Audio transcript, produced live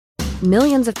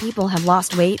Millions of people have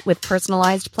lost weight with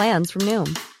personalized plans from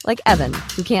Noom. Like Evan,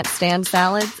 who can't stand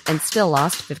salads and still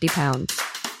lost 50 pounds.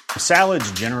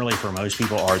 Salads generally for most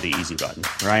people are the easy button,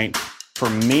 right? For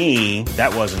me,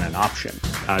 that wasn't an option.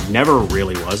 I never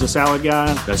really was a salad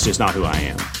guy. That's just not who I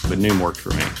am. But Noom worked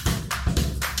for me.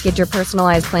 Get your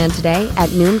personalized plan today at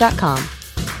Noom.com.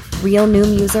 Real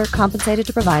Noom user compensated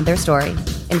to provide their story.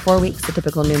 In 4 weeks, the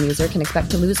typical Noom user can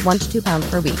expect to lose 1 to 2 pounds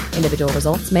per week. Individual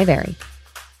results may vary.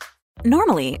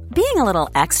 Normally, being a little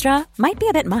extra might be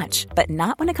a bit much, but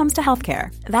not when it comes to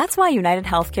healthcare. That's why United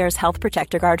Healthcare's Health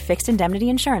Protector Guard fixed indemnity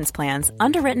insurance plans,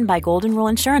 underwritten by Golden Rule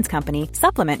Insurance Company,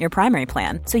 supplement your primary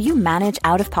plan so you manage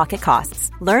out-of-pocket costs.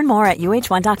 Learn more at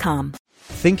uh1.com.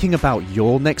 Thinking about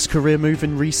your next career move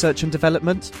in research and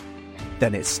development?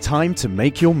 Then it's time to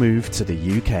make your move to the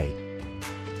UK.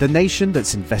 The nation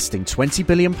that's investing £20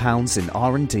 billion in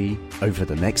R&D over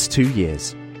the next 2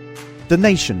 years. The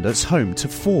nation that's home to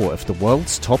 4 of the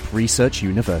world's top research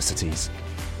universities.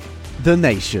 The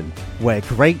nation where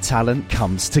great talent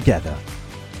comes together.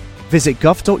 Visit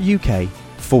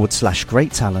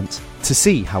gov.uk/great talent to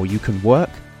see how you can work,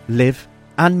 live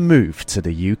and move to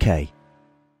the UK.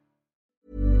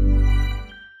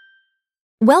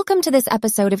 Welcome to this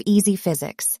episode of Easy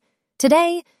Physics.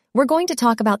 Today, we're going to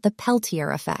talk about the Peltier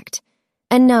effect.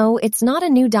 And no, it's not a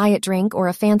new diet drink or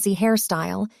a fancy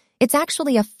hairstyle. It's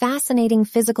actually a fascinating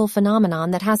physical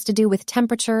phenomenon that has to do with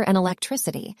temperature and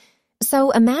electricity.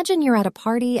 So imagine you're at a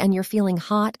party and you're feeling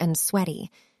hot and sweaty.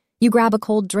 You grab a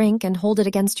cold drink and hold it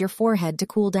against your forehead to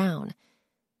cool down.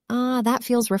 That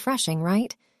feels refreshing,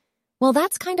 right? Well,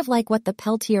 that's kind of like what the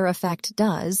Peltier effect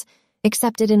does,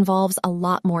 except it involves a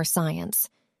lot more science.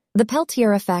 The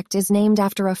Peltier effect is named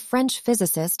after a French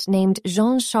physicist named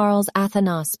Jean-Charles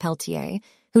Athanas Peltier,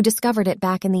 who discovered it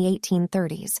back in the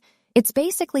 1830s. It's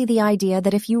basically the idea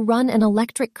that if you run an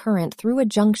electric current through a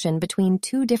junction between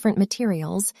 2 different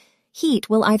materials, heat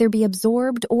will either be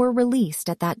absorbed or released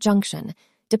at that junction,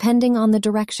 depending on the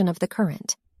direction of the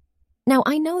current. Now,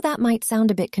 I know that might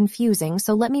sound a bit confusing,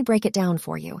 so let me break it down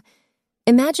for you.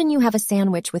 Imagine you have a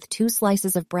sandwich with 2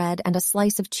 slices of bread and a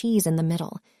slice of cheese in the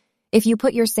middle. If you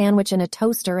put your sandwich in a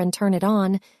toaster and turn it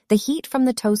on, the heat from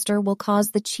the toaster will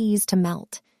cause the cheese to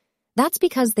melt. That's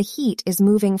because the heat is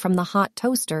moving from the hot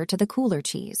toaster to the cooler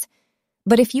cheese.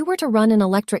 But if you were to run an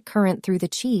electric current through the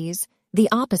cheese, the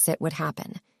opposite would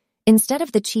happen. Instead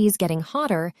of the cheese getting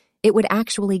hotter, it would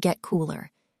actually get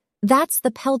cooler. That's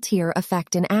the Peltier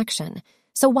effect in action.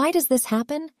 So why does this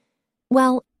happen?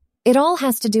 Well, it all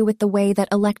has to do with the way that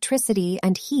electricity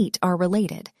and heat are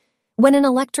related. When an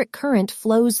electric current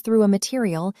flows through a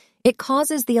material, it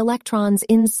causes the electrons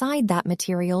inside that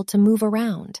material to move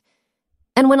around.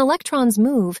 And when electrons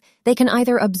move, they can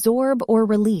either absorb or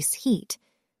release heat.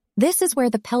 This is where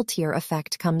the Peltier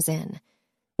effect comes in.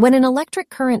 When an electric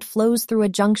current flows through a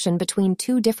junction between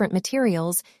 2 different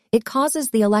materials, it causes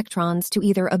the electrons to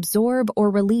either absorb or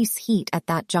release heat at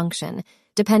that junction,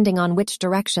 depending on which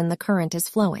direction the current is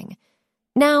flowing.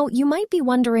 Now, you might be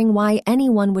wondering why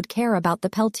anyone would care about the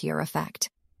Peltier effect.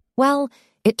 Well,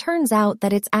 it turns out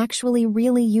that it's actually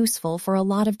really useful for a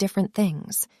lot of different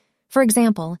things. For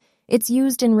example, it's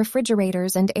used in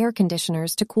refrigerators and air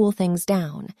conditioners to cool things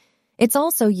down. It's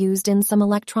also used in some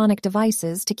electronic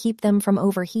devices to keep them from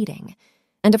overheating.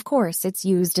 And of course, it's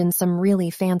used in some really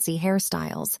fancy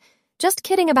hairstyles. Just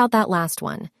kidding about that last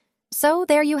one. So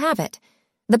there you have it.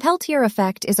 The Peltier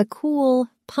effect is a cool,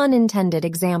 pun-intended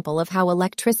example of how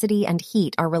electricity and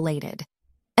heat are related.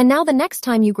 And now the next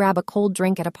time you grab a cold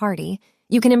drink at a party,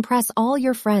 you can impress all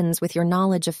your friends with your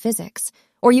knowledge of physics,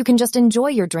 or you can just enjoy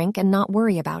your drink and not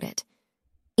worry about it.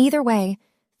 Either way,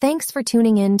 thanks for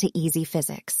tuning in to Easy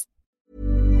Physics.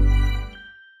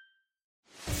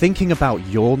 Thinking about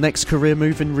your next career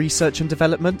move in research and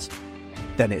development?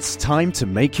 Then it's time to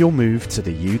make your move to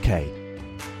the UK.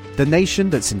 The nation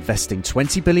that's investing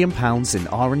 £20 billion in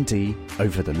R&D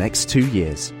over the next 2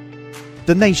 years.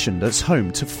 The nation that's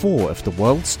home to 4 of the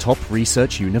world's top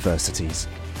research universities.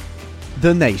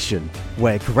 The nation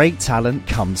where great talent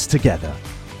comes together.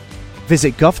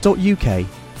 Visit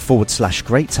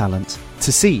gov.uk/great talent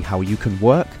to see how you can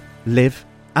work, live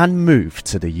and move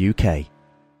to the UK.